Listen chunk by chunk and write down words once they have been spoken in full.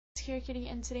Kira Kitty,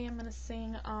 and today I'm gonna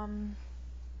sing, I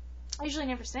usually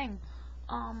never sing,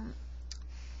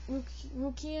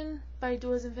 Rukian by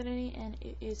Doors Infinity, and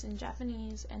it is in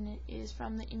Japanese, and it is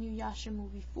from the Inuyasha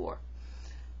movie 4.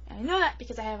 And I know that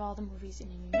because I have all the movies in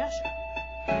Inuyasha.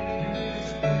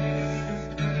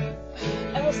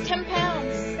 I was 10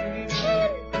 pounds. 10!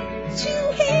 2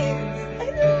 hands! I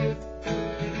know!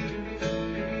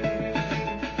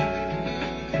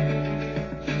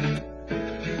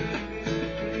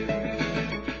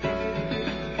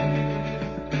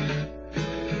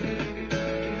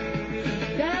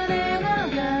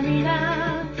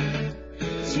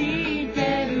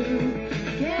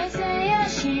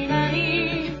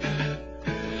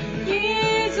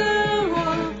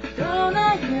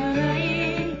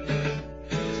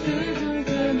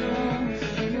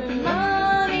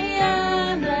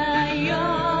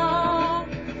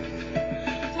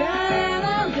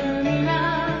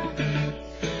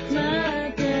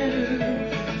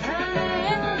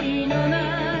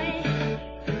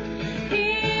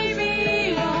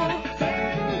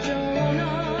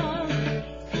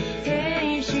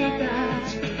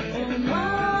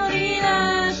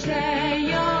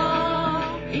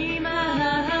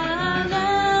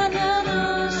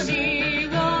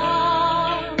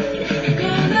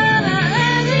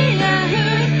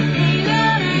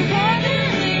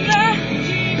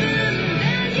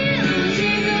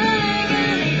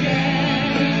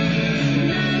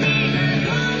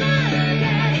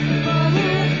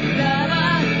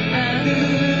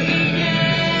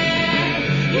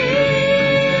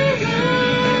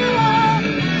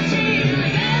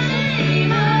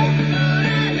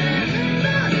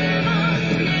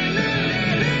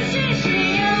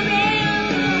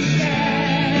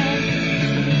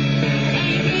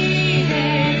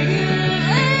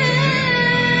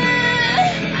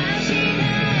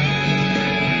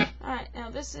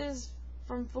 This is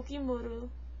from Fukimoto.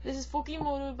 This is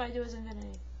Fukimoto by Doors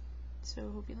Infinity. So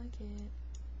hope you like it.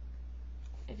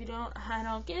 If you don't, I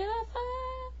don't give a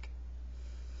fuck.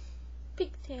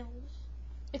 Pigtails.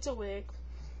 It's a wig.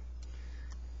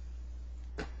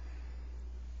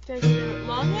 Does you have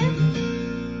long hair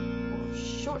or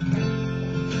short hair?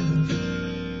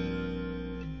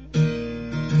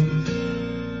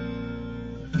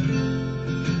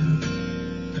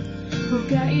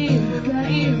 Fukai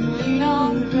森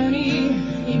の中に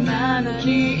未だ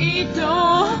に糸を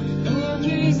切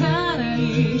りさない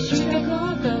したこ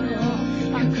とを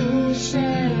隠して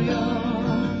よ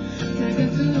探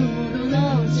すほどの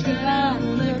力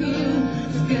もなく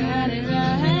疲れら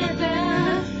れた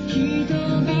人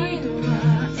々は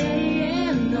永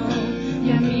遠の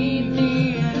闇に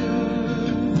ある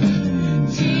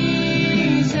小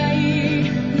さい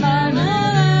まま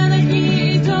な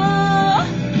人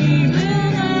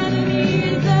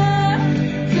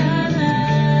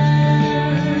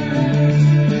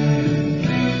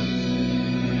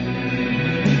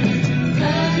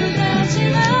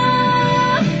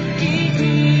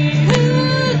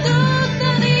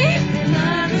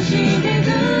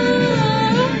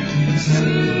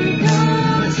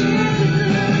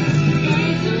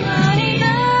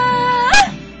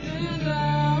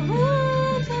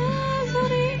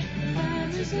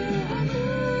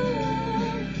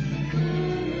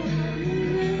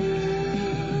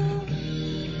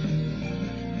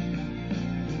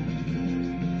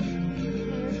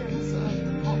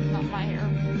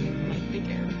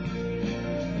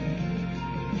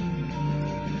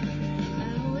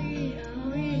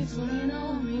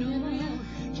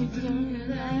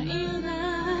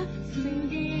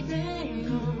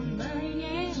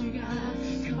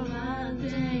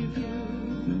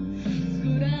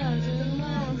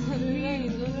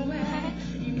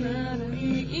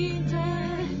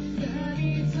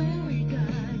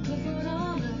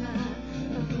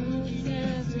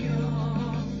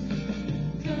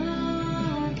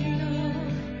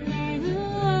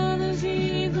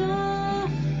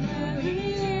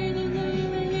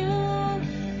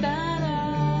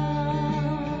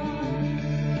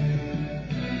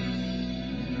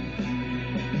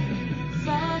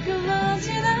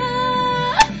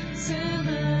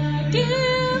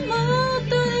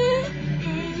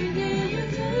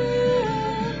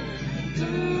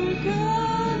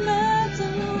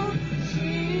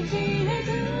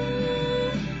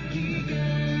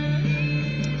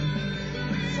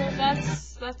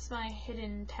That's my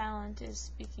hidden talent,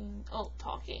 is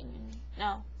talking,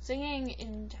 no, singing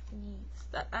in Japanese,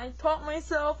 that I taught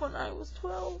myself when I was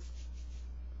 12,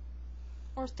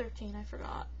 or 13, I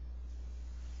forgot.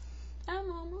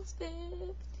 I'm almost 50,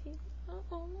 I'm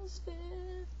almost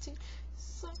 50,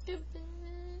 suck a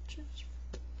bitch.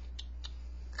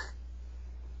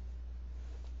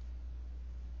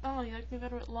 don't know, you like me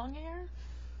better with long hair?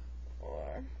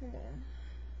 Or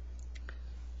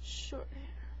short hair?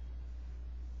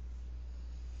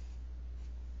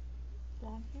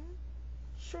 Long hair?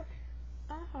 Short hair?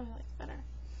 I don't know how I like better.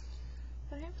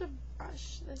 But I have to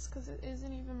brush this because it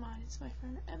isn't even mine. It's my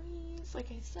friend Emmy's,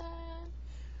 like I said,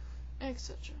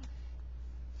 etc.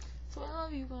 So I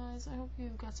love you guys. I hope you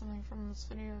got something from this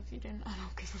video. If you didn't, I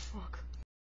don't give a fuck.